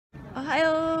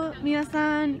Ohayo,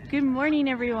 minasan. Good morning,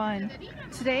 everyone.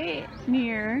 Today,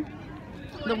 near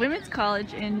the Women's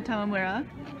College in Tamamura,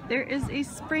 there is a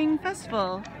spring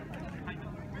festival.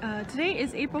 Today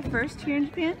is April 1st here in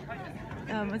Japan.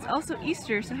 It's also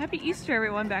Easter, so happy Easter,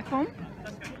 everyone back home.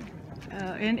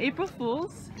 And April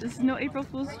Fools. This is no April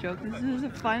Fool's joke. This is a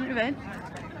fun event.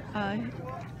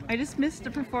 I just missed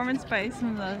a performance by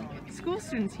some of the school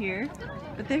students here,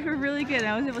 but they were really good.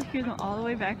 I was able to hear them all the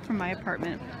way back from my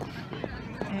apartment.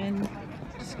 And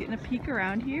just getting a peek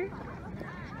around here.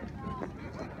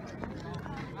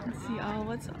 Let's see all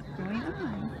what's going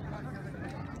on.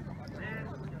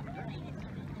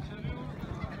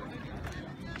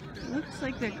 It looks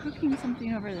like they're cooking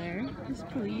something over there. There's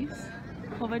police.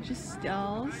 A whole bunch of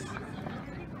stalls.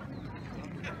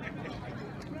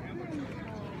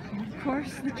 And of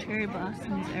course the cherry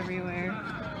blossoms everywhere.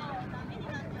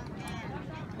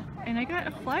 And I got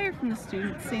a flyer from the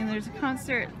students saying there's a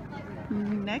concert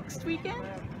next weekend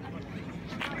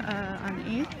on the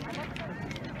 8th.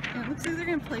 And it looks like they're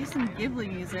going to play some Ghibli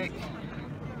music.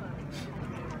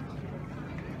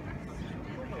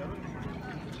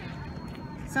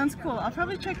 Sounds cool. I'll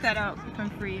probably check that out if I'm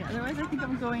free. Otherwise, I think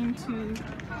I'm going to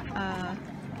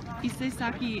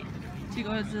Isesaki to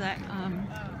go to that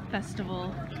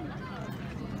festival.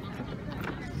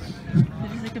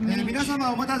 There's like a mini... 皆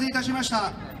様お待たせいたしまし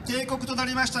た。定刻とな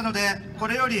りましたので、こ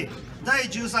れより第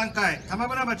13回玉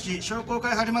村町商工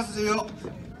会春祭りを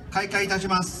開会いたし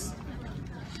ます。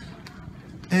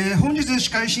本日司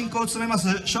会進行を務めま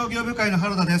す商業部会の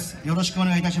原田です。よろしくお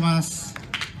願いいたします。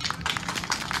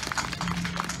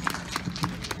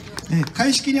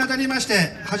開式にあたりまし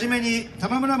て、はじめに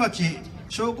玉村町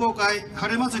商工会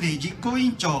春祭り実行委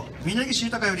員長峯岸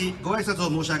豊よりご挨拶を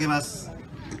申し上げます。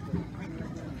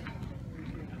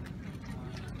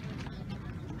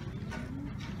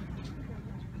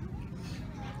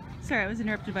Sorry, I was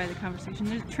interrupted by the conversation.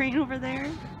 There's a train over there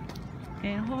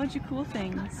and a whole bunch of cool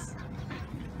things.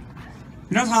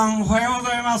 皆さんおはようご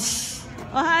ざいます。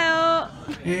おはよ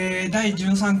う。第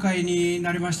13回に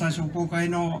なりました商工会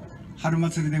の春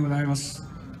祭りでございます。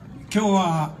今日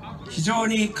は非常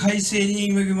に快晴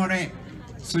に恵まれ、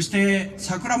そして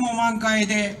桜も満開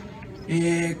で、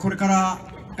これから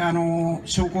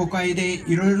商工会で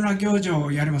いろいろな行事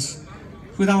をやります。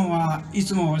普段はい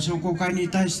つも商工会に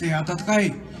対して温か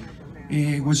い、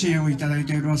ご支援をいただい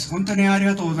ております。本当にあり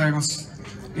がとうございます。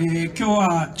今日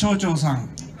は町長さん、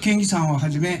県議さんをは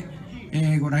じめ、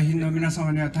ご来賓の皆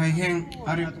様には大変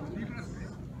ありがとうござい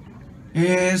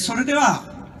ます。それでは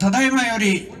ただいまよ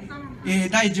り、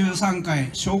第13回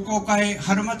商工会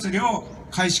春祭りを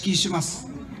開式します。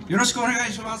よろしくお願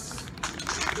いします。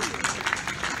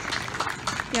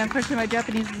Yeah, unfortunately my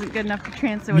Japanese isn't good enough to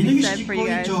translate what he said for you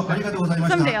guys.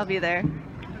 Someday I'll be there.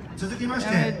 I'm going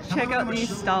to check out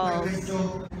these stalls.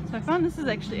 So I found this is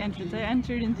actually entrance. I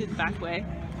entered into the back way.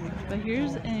 But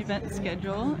here's an event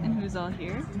schedule and who's all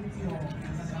here.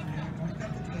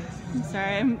 I'm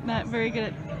sorry, I'm not very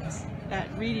good at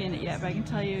reading it yet, but I can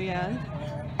tell you, yeah,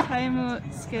 time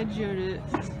schedule,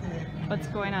 what's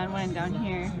going on when I'm down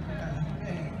here.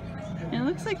 And it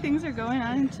looks like things are going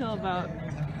on until about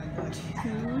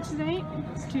 2 tonight,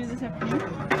 2 this afternoon.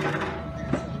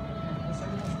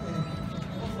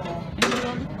 And here's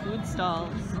all the food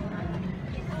stalls.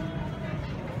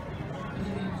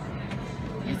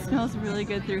 It smells really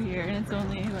good through here, and it's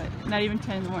only, what, not even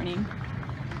 10 in the morning.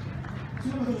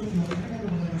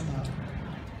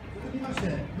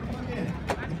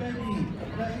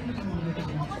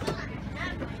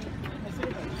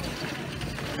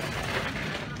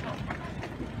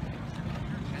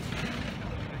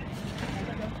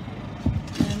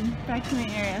 And back to my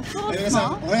area. It's a little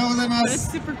small, but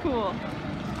it's super cool.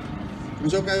 ご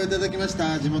紹介をいただきまし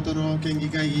た地元の県議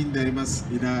会議員であります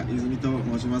井田泉と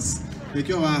申します。今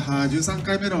日は13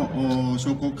回目の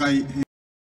商工会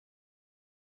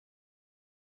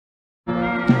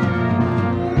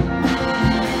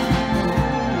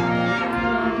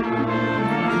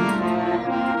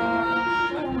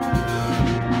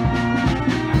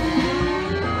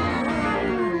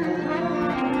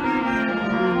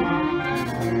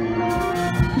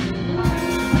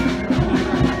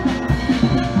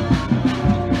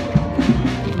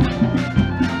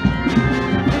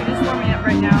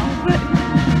now, but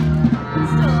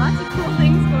still lots of cool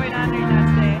things going on right now.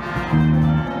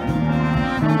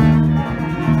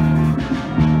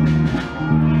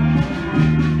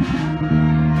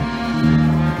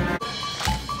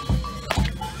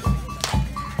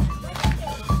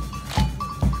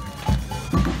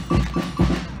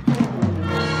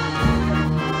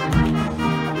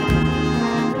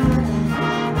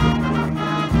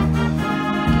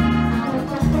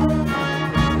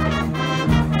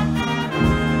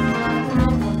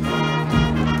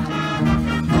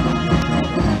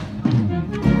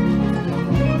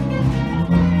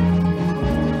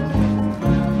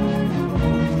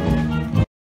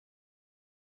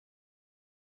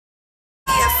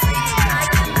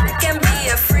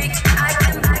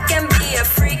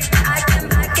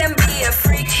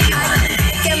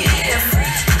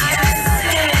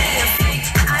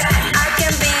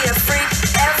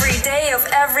 Friday of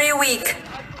every week.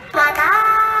 私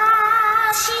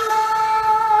も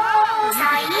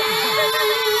最後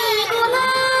の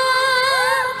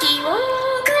記憶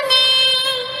に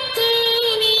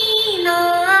君の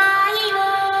愛を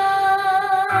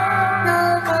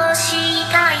残し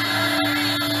たい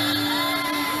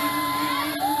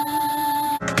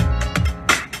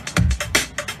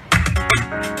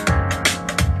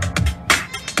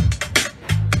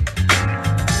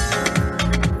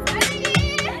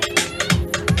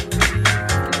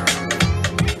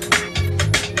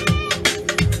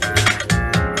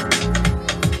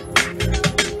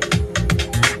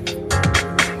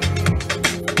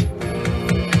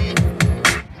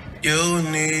You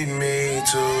need me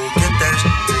to